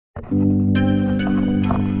You've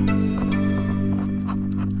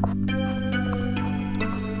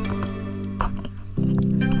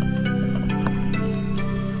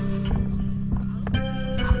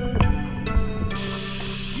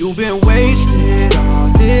been wasted all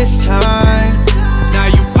this time. Now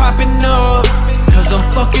you popping up, cause I'm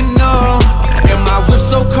fucking up. And my whip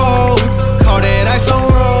so cold, call that ice on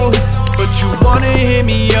road. But you wanna hit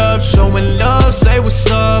me up, showing love, say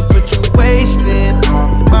what's up. But you wasting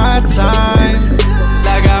all my time.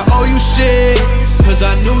 Like I owe you shit, cause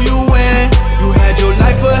I knew you when you had your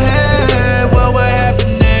life ahead. What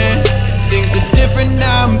happening? Things are different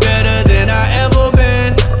now, I'm better than I ever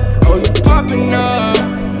been. Oh, you popping up,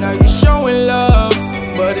 now you showing love.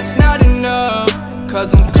 But it's not enough,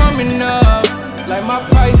 cause I'm coming up. Like my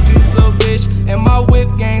prices, little bitch, and my whip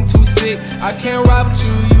game too sick. I can't ride with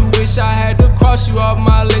you, you wish I had to cross you off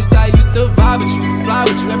my list. I used to vibe with you, fly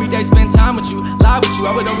with you, every day spend time with you, lie with you,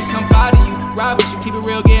 I would always come by to you, ride with you, keep it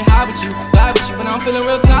real, get high with you, lie with you. When I'm feeling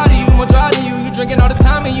real tired of you, more dry than you drinking all the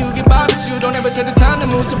time and you get by with you. Don't ever take the time to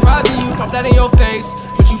move, surprising you, pop that in your face,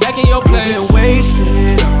 put you back in your place. You've been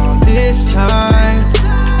wasted all this time.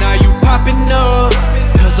 Now you popping up,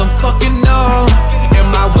 cause I'm fucking up. And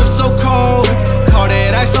my whip so cold, call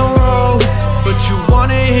that ice on road. But you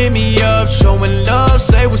wanna hit me up, showing love,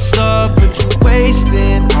 say what's up. But you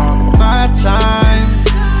wasting all my time.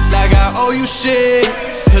 Like I owe you shit,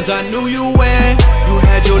 cause I knew you when you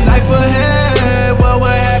had your life ahead. What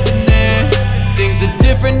happening? Things are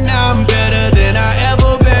different now, I'm better than I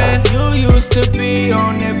ever been. You used to be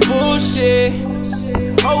on that bullshit,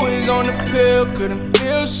 always on the pill, couldn't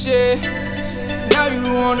feel shit. Now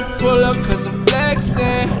you wanna pull up cause I'm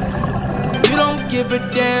flexing. You don't give a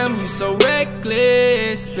damn, you so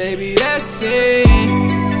reckless. Baby, that's it.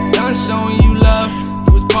 Done showing you love.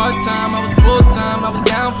 You was part-time, I was full-time. I was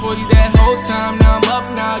down for you that whole time. Now I'm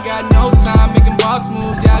up now, I got no time. Making boss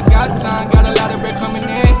moves, yeah, I got time. Got a lot of bread coming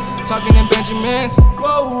in, talking in Benjamins.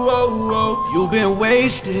 Whoa, whoa, whoa. You've been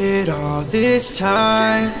wasted all this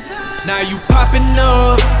time. Now you popping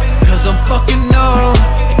up, cause I'm fucking up.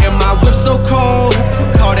 And my whip so cold,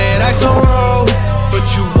 call that ice on road. But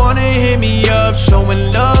you wanna hit me up,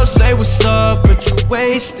 showing love, say what's up. But you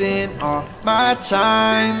wasting all my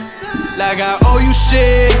time. Like I owe you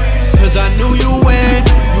shit, cause I knew you when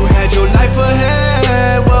you had your life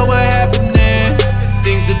ahead. What happening?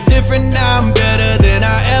 Things are different now, I'm better than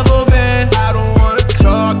I ever been. I don't wanna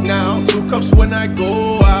talk now, 2 cups when I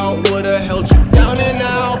go out. Would've held you down and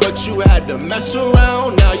out, but you had to mess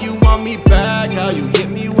around. Now you want me back, how you hit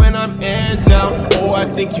me when I'm in town. Oh, I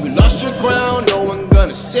think you lost your ground, no one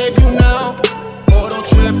gonna save you now. Oh, don't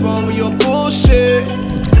trip over your bullshit.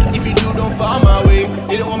 If you do, don't fall my way.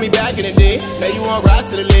 Didn't want me back in the day, now you want rise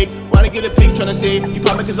to the lake. Wanna get a pic, tryna say you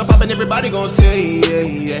poppin' cause I'm poppin', everybody gon' say, yeah,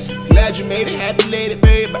 yeah. Glad you made it, happy lady,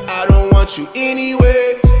 babe, but I don't want you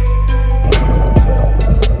anyway.